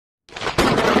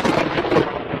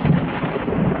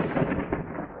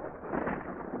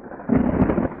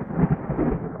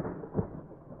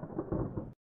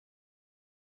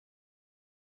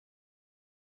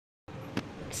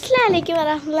Assalamualaikum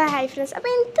warahmatullahi hi friends. അപ്പോൾ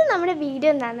ഇന്നത്തെ നമ്മുടെ വീഡിയോ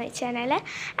എന്താണെന്ന് വെച്ചാൽ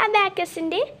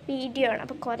അബാക്കസിൻ്റെ വീഡിയോ ആണ്.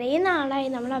 അപ്പോൾ കുറേ നാളായി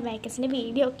നമ്മൾ അബാക്കസിൻ്റെ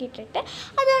വീഡിയോ ഒക്കെ ഇട്ടിട്ട്,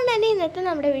 അതുകൊണ്ട് തന്നെ ഇന്നത്തെ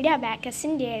നമ്മുടെ വീഡിയോ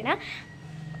അബാക്കസിൻ്റെയാണ്.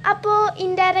 അപ്പോൾ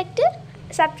ഇൻഡയറക്റ്റ്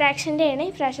സബ്ട്രാക്ഷൻ്റെയാണ്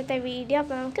ഈ പ്രാവശ്യത്തെ വീഡിയോ.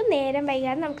 അപ്പോൾ നമുക്ക് നേരം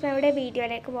വൈകാതെ നമുക്ക് നമ്മുടെ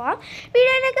വീഡിയോയിലേക്ക് പോകാം.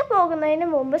 വീഡിയോയിലേക്ക് പോകുന്നതിന്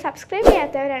മുമ്പ് സബ്സ്ക്രൈബ്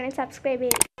ചെയ്യാത്തവരാണെങ്കിൽ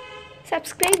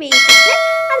സബ്സ്ക്രൈബ് ചെയ്തിട്ട്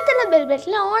അടുത്തുള്ള ബെൽ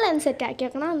ബട്ടണിൽ ഓൾ ആൻഡ് സെറ്റ് ആക്കി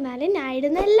വെക്കണം. എന്നാലും ഞാൻ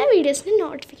ഇടുന്ന എല്ലാ വീഡിയോസിനും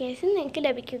നോട്ടിഫിക്കേഷൻ നിങ്ങൾക്ക്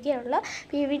ലഭിക്കുകയുള്ളൂ.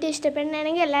 അപ്പോൾ ഈ വീഡിയോ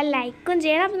ഇഷ്ടപ്പെടുകയാണെങ്കിൽ എല്ലാം ലൈക്കും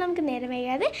ചെയ്യണം. അപ്പോൾ നമുക്ക് നേരം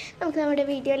വൈകാതെ നമുക്ക് നമ്മുടെ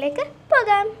വീഡിയോയിലേക്ക്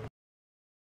പോകാം.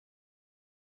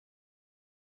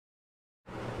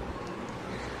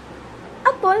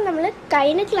 അപ്പോൾ നമ്മൾ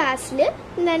കഴിഞ്ഞ ക്ലാസ്സിൽ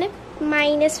എന്താണ്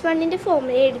 -1ൻ്റെ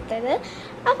ഫോർമുല എടുത്തത്.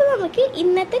 അപ്പോൾ നമുക്ക്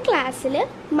ഇന്നത്തെ ക്ലാസ്സിൽ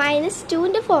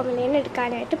 -2ൻ്റെ ഫോർമുലയാണ്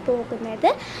എടുക്കാനായിട്ട് പോകുന്നത്.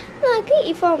 നമുക്ക്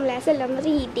ഈ ഫോർമുലാസ് എല്ലാം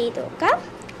റീഡ് ചെയ്ത് നോക്കാം.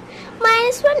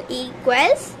 -1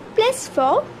 equals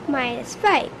 +4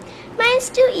 -5,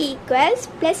 -2 equals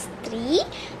 +3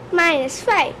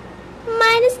 -5,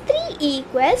 -3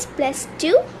 equals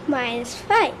 +2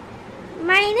 -5,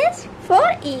 -4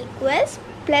 equals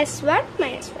 +1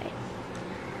 -5.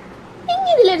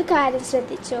 ഇതിലൊരു കാര്യം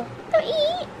ശ്രദ്ധിച്ചോ, ഈ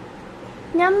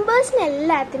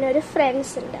നമ്പേഴ്സിനെല്ലാത്തിനും ഒരു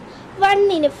ഫ്രണ്ട്സ് ഉണ്ട്.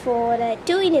 1ന് 4,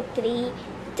 2ന് 3,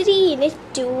 3ന്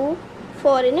 2,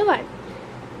 4ന് 1.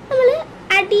 നമ്മൾ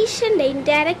അഡീഷൻ്റെ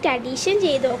ഇൻഡയറക്റ്റ് അഡീഷൻ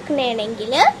ചെയ്ത്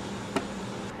നോക്കണമെങ്കിൽ,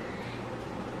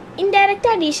 ഇൻഡയറക്റ്റ്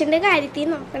അഡീഷൻ്റെ കാര്യത്തിൽ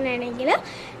നോക്കണമെങ്കിൽ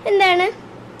എന്താണ്,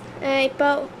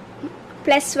 ഇപ്പോൾ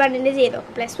 +1ൻ്റെ ചെയ്ത്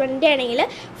നോക്കും. +1ൻ്റെ ആണെങ്കിൽ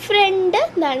ഫ്രണ്ട്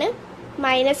എന്താണ്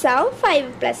മൈനസ് ആവും, 5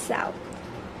 + ആവും.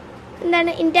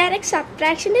 എന്താണ് ഇൻഡയറക്റ്റ്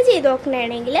സബ്ട്രാക്ഷൻ്റെ ചെയ്ത്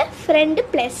നോക്കണമെങ്കിൽ ഫ്രണ്ട്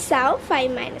പ്ലസ് ആവും,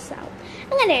 5 - ആവും.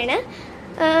 അങ്ങനെയാണ്.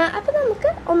 അപ്പോൾ നമുക്ക്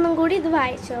ഒന്നും കൂടി ഇത്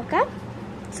വായിച്ചു നോക്കാം.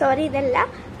 സോറി, ഇതല്ല,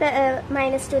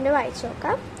 -2ൻ്റെ വായിച്ചു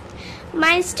നോക്കാം.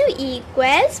 -2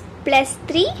 equals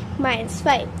 +3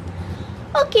 -5.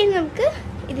 ഓക്കെ, നമുക്ക്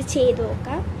ഇത് ചെയ്ത്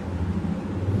നോക്കാം.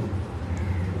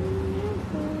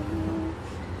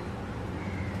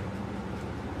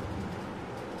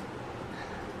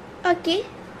 ഓക്കെ,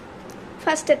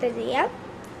 ഫസ്റ്റത്തെ ചെയ്യാം.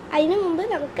 അതിന് മുമ്പ്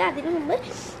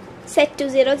സെറ്റ് ടു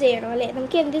 0 ചെയ്യണം അല്ലേ?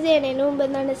 നമുക്ക് എന്ത് ചെയ്യണതിന് മുമ്പ്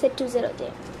എന്താണ് സെറ്റ് ടു 0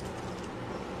 ചെയ്യണം.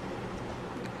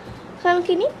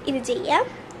 നമുക്കിനി ഇത് ചെയ്യാം.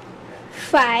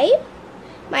 5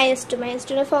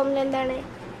 -2ൻ്റെ ഫോർമുല എന്താണ്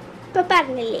ഇപ്പോൾ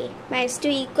പറഞ്ഞില്ലേ?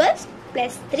 -2 equals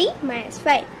 +3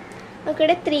 -5.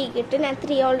 നമുക്കിവിടെ 3 കിട്ടും. ഞാൻ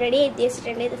 3 ഓൾറെഡി എഴുതി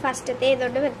വെച്ചിട്ടുണ്ട്. ഇത് ഫസ്റ്റത്തെ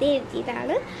ആയതുകൊണ്ട് വെറുതെ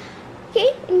എഴുതിയതാണ്. ഓക്കെ,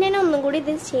 ഞാൻ ഒന്നും കൂടി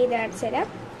ഇത് ചെയ്ത് കാണിച്ചു തരാം.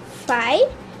 5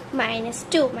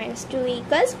 -2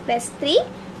 equals +3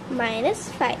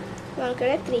 -5.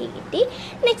 നമുക്കിവിടെ 3 കിട്ടി.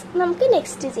 നമുക്ക്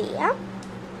നെക്സ്റ്റ് ചെയ്യാം.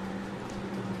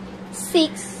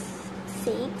 6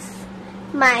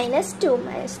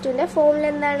 -2ൻ്റെ ഫോർമുല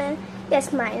എന്താണ്?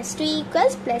 Yes, -2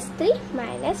 equals +3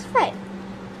 -5.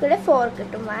 ഇവിടെ 4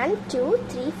 കിട്ടും. 1 2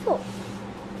 3 4.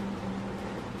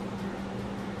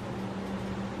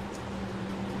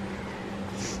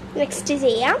 നെക്സ്റ്റ്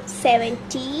ചെയ്യാം.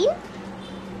 17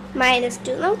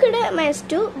 -2. നമുക്കിവിടെ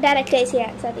 -2 ഡയറക്റ്റായി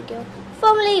ചെയ്യാൻ സാധിക്കുമോ?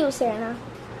 ഫോർമുല യൂസ് ചെയ്യണം.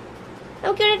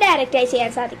 നമുക്കിവിടെ ഡയറക്റ്റായി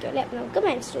ചെയ്യാൻ സാധിക്കും അല്ലേ? നമുക്ക്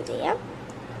 -2 ചെയ്യാം.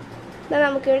 എന്നാൽ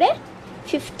നമുക്കിവിടെ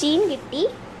 15 കിട്ടി.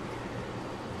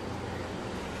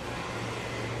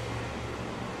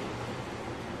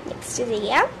 നെക്സ്റ്റ്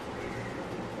ചെയ്യാം.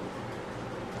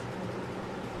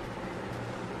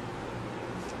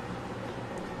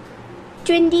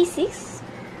 26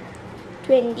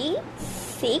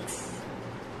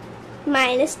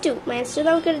 -2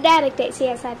 നമുക്ക് ഡയറക്റ്റായി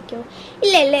ചെയ്യാൻ സാധിക്കുമോ?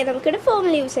 ഇല്ലല്ലേ, നമുക്കിവിടെ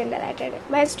ഫോർമുല യൂസ് ചെയ്യേണ്ടതായിട്ടാണ്.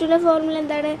 -2ൻ്റെ ഫോർമുല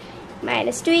എന്താണ്?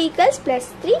 -2 equals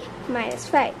 +3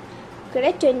 -5.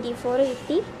 നമുക്കിവിടെ 24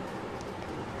 കിട്ടി.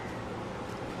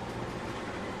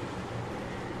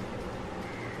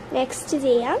 നെക്സ്റ്റ്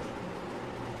ചെയ്യാം.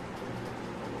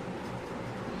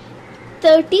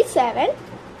 37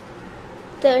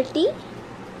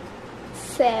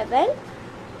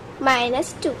 -2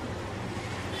 -2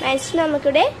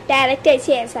 നമുക്കിവിടെ ഡയറക്റ്റായി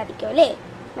ചെയ്യാൻ സാധിക്കും അല്ലേ?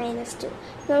 -2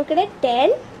 നമുക്കിവിടെ 10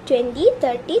 20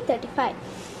 30 35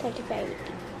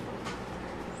 കിട്ടി.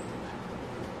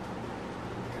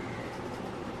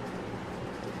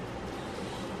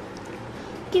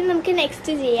 ഇനി നമുക്ക്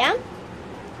നെക്സ്റ്റ് ചെയ്യാം.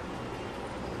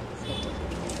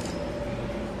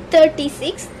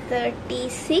 36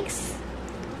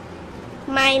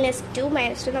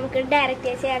 -2 നമുക്ക്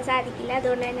ഡയറക്റ്റായി ചെയ്യാൻ സാധിക്കില്ല.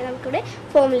 അതുകൊണ്ട് തന്നെ നമുക്കിവിടെ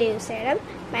ഫോർമുല യൂസ് ചെയ്യണം.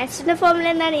 -2ൻ്റെ ഫോർമുല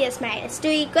എന്താണ്? Yes,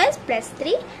 -2 equals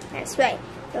 +3 -5.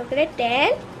 നമുക്കിവിടെ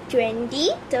 10 20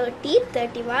 30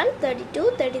 31 32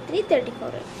 33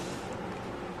 34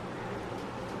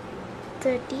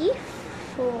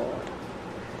 34.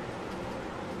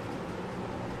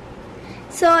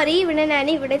 സോറി, ഇവിടെ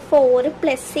 4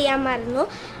 പ്ലസ് ചെയ്യാൻ മറന്നു.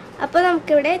 അപ്പോൾ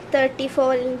നമുക്കിവിടെ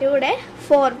 34ൻ്റെ കൂടെ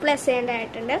 4 പ്ലസ്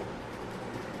ചെയ്യേണ്ടതായിട്ടുണ്ട്.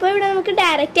 അപ്പോൾ ഇവിടെ നമുക്ക്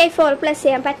ഡയറക്റ്റായി 4 പ്ലസ്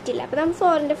ചെയ്യാൻ പറ്റില്ല. അപ്പോൾ നമ്മൾ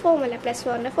 4ൻ്റെ ഫോർമുല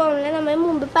 +4ൻ്റെ ഫോർമുല നമ്മൾ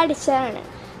മുമ്പ് പഠിച്ചതാണ്.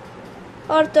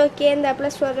 ഓർത്ത് നോക്കിയേ എന്താ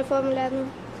 +4ൻ്റെ ഫോർമുല?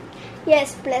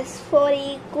 Yes, +4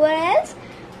 equals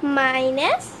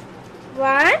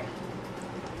 -1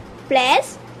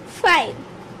 +5.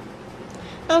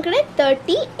 നമുക്കിവിടെ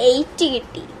 38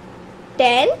 കിട്ടി.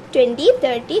 10, 20,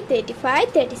 30, 35,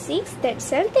 36,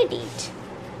 37, 38.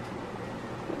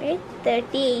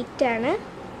 38 ആണ്.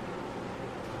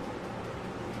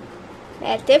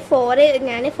 നേരത്തെ 4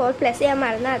 ഞാൻ 4 പ്ലസ് ചെയ്യാൻ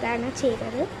മറന്നു, അതാണ്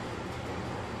ചെയ്തത്.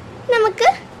 നമുക്ക്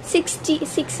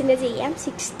 66ൻ്റെ ചെയ്യാം.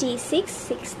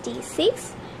 66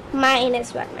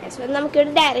 -1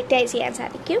 നമുക്കിവിടെ ഡയറക്റ്റായി ചെയ്യാൻ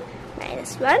സാധിക്കും.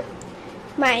 -1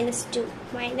 -2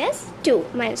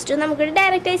 -2 നമുക്കിവിടെ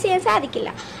ഡയറക്റ്റായി ചെയ്യാൻ സാധിക്കില്ല.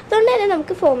 അതുകൊണ്ട് തന്നെ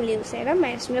നമുക്ക് ഫോർമുല യൂസ് ചെയ്യണം.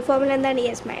 -2ൻ്റെ ഫോർമുല എന്താണ്?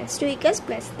 യെസ്, -2 =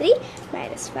 +3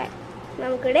 -5.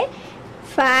 നമുക്കിവിടെ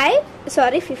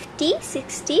 50,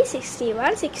 60,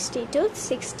 61, 62,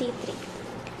 63.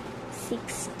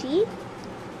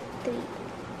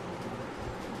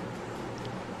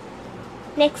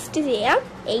 നെക്സ്റ്റ് ചെയ്യാം.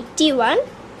 81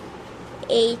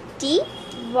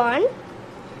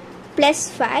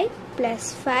 +5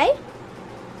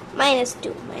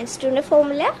 -2ൻ്റെ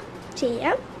ഫോർമുല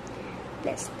ചെയ്യാം.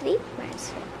 +3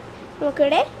 -5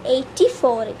 നമുക്കിവിടെ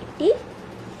 84 കിട്ടി.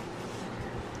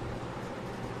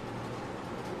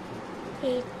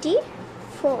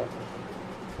 84.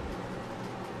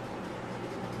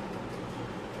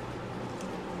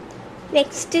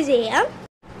 നെക്സ്റ്റ് ചെയ്യാം.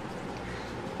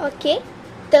 ഓക്കെ,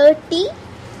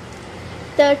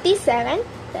 37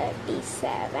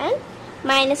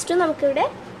 -2 നമുക്കിവിടെ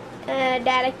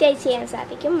ഡയറക്റ്റായി ചെയ്യാൻ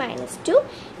സാധിക്കും. -2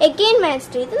 again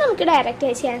 -2 ഇത് നമുക്ക്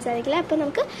ഡയറക്റ്റായി ചെയ്യാൻ സാധിക്കില്ല. അപ്പോൾ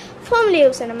നമുക്ക് ഫോർമുല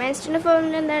യൂസ് ചെയ്യണം. -2ൻ്റെ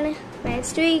ഫോർമുല എന്താണ്?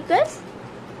 -2 =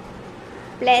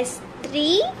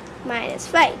 +3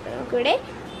 -5. നമുക്കിവിടെ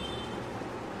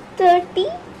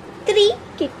 33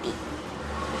 കിട്ടി.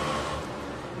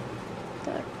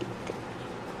 33.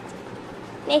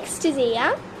 നെക്സ്റ്റ്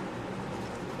ചെയ്യാം.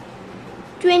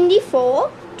 24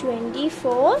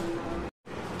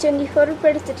 ഇപ്പോൾ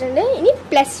എടുത്തിട്ടുണ്ട്. ഇനി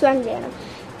 +1 ചെയ്യണം.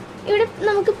 ഇവിടെ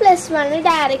നമുക്ക് +1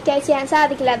 ഡയറക്റ്റായി ചെയ്യാൻ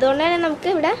സാധിക്കില്ല. അതുകൊണ്ട് തന്നെ നമുക്ക്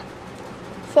ഇവിടെ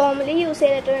ഫോർമുല യൂസ്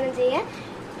ചെയ്തിട്ട് വേണം ചെയ്യാൻ.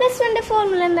 +1ൻ്റെ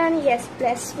ഫോർമുല എന്താണ്? യെസ്,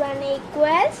 +1 =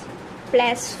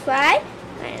 +5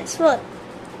 -4.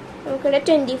 നമുക്കിവിടെ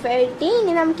 25 കിട്ടി.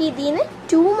 ഇനി നമുക്ക് ഇതിൽ നിന്ന്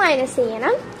 2 മൈനസ്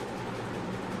ചെയ്യണം.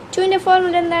 2ൻ്റെ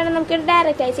ഫോർമുല എന്താണ്? നമുക്ക്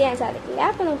ഡയറക്റ്റായി ചെയ്യാൻ സാധിക്കില്ല.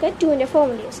 അപ്പോൾ നമുക്ക് 2ൻ്റെ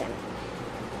ഫോർമുല യൂസ് ചെയ്യണം.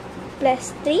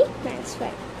 +3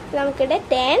 -5. നമുക്കിവിടെ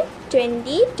 10,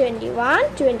 20, 21,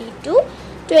 22,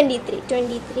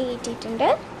 23 കിട്ടിയിട്ടുണ്ട്.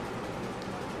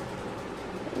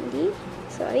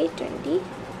 23.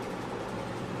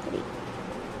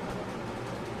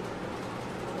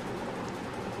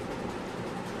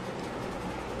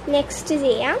 നെക്സ്റ്റ്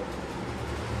ചെയ്യാം.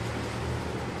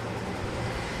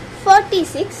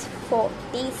 46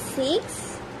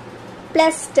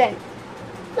 +10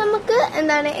 നമുക്ക്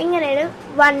എന്താണ്, എങ്ങനെയാണ്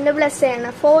 1 പ്ലസ്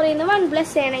ചെയ്യണം? 4ൽ നിന്ന് 1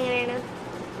 പ്ലസ് ചെയ്യണം. എങ്ങനെയാണ്?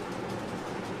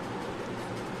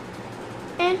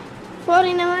 4ൽ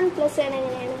നിന്ന് 1 പ്ലസ് ചെയ്യണം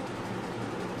എങ്ങനെയാണ്?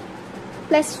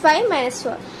 +5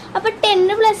 -4. അപ്പോൾ 10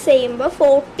 പ്ലസ് ചെയ്യുമ്പോൾ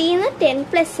 40ൽ നിന്ന് 10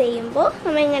 പ്ലസ് ചെയ്യുമ്പോൾ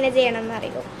നമ്മൾ എങ്ങനെ ചെയ്യണം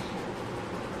എന്നറിയോ?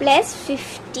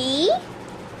 +50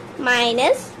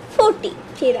 -40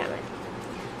 ചെയ്താൽ മതി.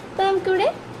 അപ്പോൾ നമുക്കിവിടെ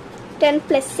 10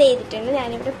 പ്ലസ് ചെയ്തിട്ടുണ്ട്.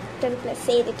 ഞാനിവിടെ 10 പ്ലസ്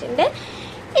ചെയ്തിട്ടുണ്ട്.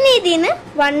 ഇനി ഇതിൽ നിന്ന്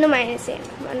 1 മൈനസ്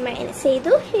ചെയ്യണം. 1 മൈനസ്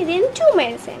ചെയ്തു. ഇതിൽ നിന്ന് 2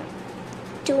 മൈനസ് ചെയ്യണം.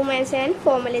 2 മൈനസ് ചെയ്യാൻ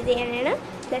ഫോർമുല ചെയ്യാനാണ്.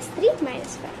 +3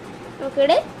 -5.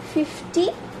 നമുക്കിവിടെ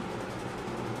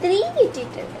 53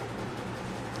 കിട്ടിയിട്ടുണ്ട്.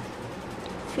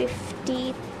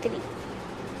 53.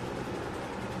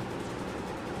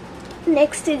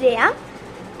 നെക്സ്റ്റ് ചെയ്യാം.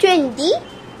 20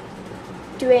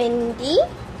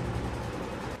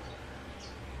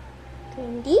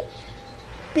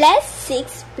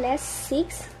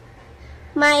 +6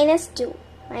 -2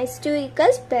 =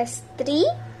 +3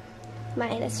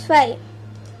 -5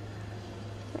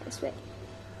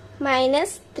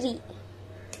 -3.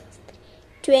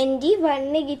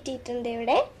 21 കിട്ടിയിട്ടുണ്ട്.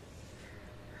 ഇവിടെ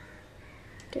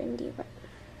 21.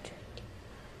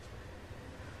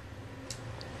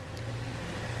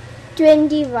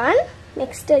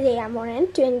 നെക്സ്റ്റ് ചെയ്യാൻ പോണേ.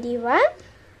 21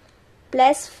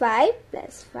 +5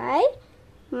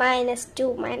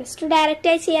 -2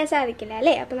 ഡയറക്റ്റായി ചെയ്യാൻ സാധിക്കില്ല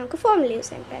അല്ലേ? അപ്പോൾ നമുക്ക് ഫോർമുല യൂസ്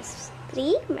ചെയ്യാം.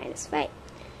 +3 -5.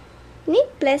 ഇനി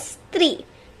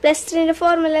 +3ൻ്റെ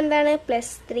ഫോർമുല എന്താണ്?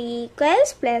 +3 =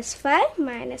 +5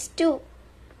 -2.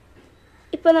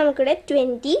 ഇപ്പോൾ നമുക്കിവിടെ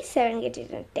 27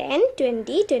 കിട്ടിയിട്ടുണ്ട്. 10,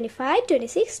 20, 25,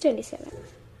 26, 27.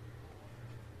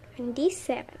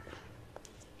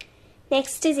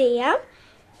 നെക്സ്റ്റ് ചെയ്യാം.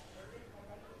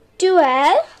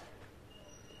 12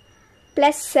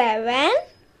 +7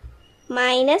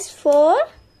 -4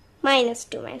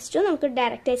 -2 നമുക്ക്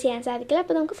ഡയറക്റ്റ് ചെയ്യാൻ സാധിക്കില്ല.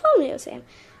 അപ്പോൾ നമുക്ക് ഫോർമുല യൂസ് ചെയ്യാം.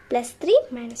 +3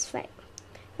 -5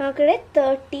 നമുക്കിവിടെ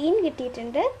 13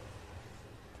 കിട്ടിയിട്ടുണ്ട്.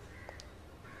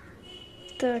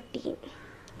 13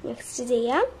 നെക്സ്റ്റ്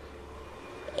ചെയ്യാം.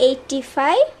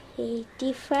 85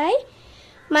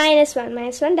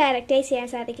 -1 ഡയറക്റ്റായി ചെയ്യാൻ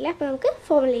സാധിക്കില്ല. അപ്പോൾ നമുക്ക്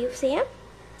ഫോർമുല യൂസ് ചെയ്യാം.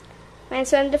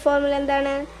 -1ൻ്റെ ഫോർമുല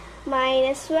എന്താണ്?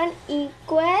 -1 =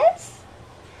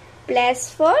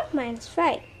 +4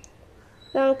 -5.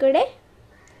 നമുക്കിവിടെ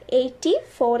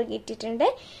 84 കിട്ടിയിട്ടുണ്ട്.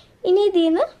 ഇനി ഇതിൽ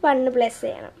നിന്ന് 1 പ്ലസ്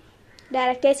ചെയ്യണം.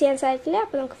 ഡയറക്റ്റായി ചെയ്യാൻ സാധിക്കില്ല.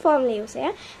 അപ്പോൾ നമുക്ക് ഫോർമുല യൂസ്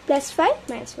ചെയ്യാം. +5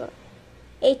 -4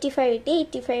 85 കിട്ടി.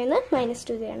 85 നിന്ന്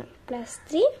 -2 ചെയ്യണം.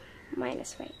 +3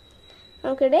 -5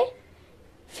 നമുക്കിവിടെ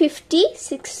 50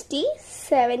 60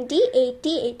 70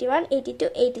 80 81 82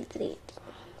 83 കിട്ടി.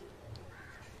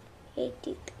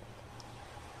 83.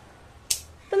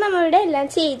 അപ്പം നമ്മളിവിടെ എല്ലാം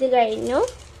ചെയ്ത് കഴിഞ്ഞു.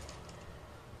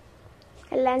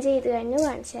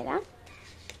 കാണിച്ചു തരാം.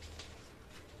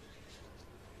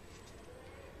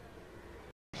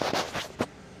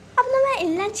 അപ്പം നമ്മൾ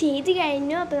എല്ലാം ചെയ്ത്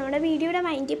കഴിഞ്ഞു. അപ്പോൾ നമ്മുടെ വീഡിയോയുടെ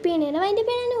വൈൻഡപ്പ്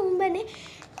ചെയ്യുന്നതിന് മുമ്പ് തന്നെ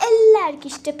എല്ലാവർക്കും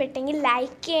ഇഷ്ടപ്പെട്ടെങ്കിൽ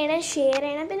ലൈക്ക് ചെയ്യണം, ഷെയർ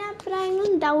ചെയ്യണം. പിന്നെ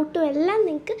അഭിപ്രായങ്ങളും ഡൗട്ടും എല്ലാം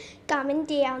നിങ്ങൾക്ക്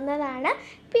കമൻറ്റ് ചെയ്യാവുന്നതാണ്.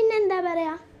 പിന്നെ എന്താ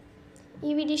പറയുക,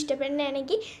 ഈ വീഡിയോ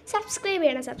ഇഷ്ടപ്പെടുന്നതാണെങ്കിൽ സബ്സ്ക്രൈബ്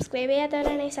ചെയ്യണം. സബ്സ്ക്രൈബ്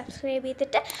ചെയ്യാത്തവരാണെങ്കിൽ സബ്സ്ക്രൈബ്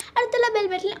ചെയ്തിട്ട് അടുത്തുള്ള ബെൽ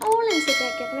ബട്ടണിൽ ഓൾ സെറ്റ്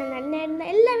ആക്കി വെക്കണം. എന്നാലും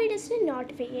എല്ലാ വീഡിയോസിനും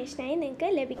നോട്ടിഫിക്കേഷനായി നിങ്ങൾക്ക്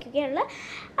ലഭിക്കുകയുള്ളൂ.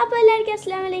 അപ്പോൾ എല്ലാവർക്കും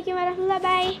അസ്സലാമു അലൈക്കും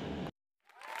വറഹ്മത്തുള്ളാഹി. ബൈ.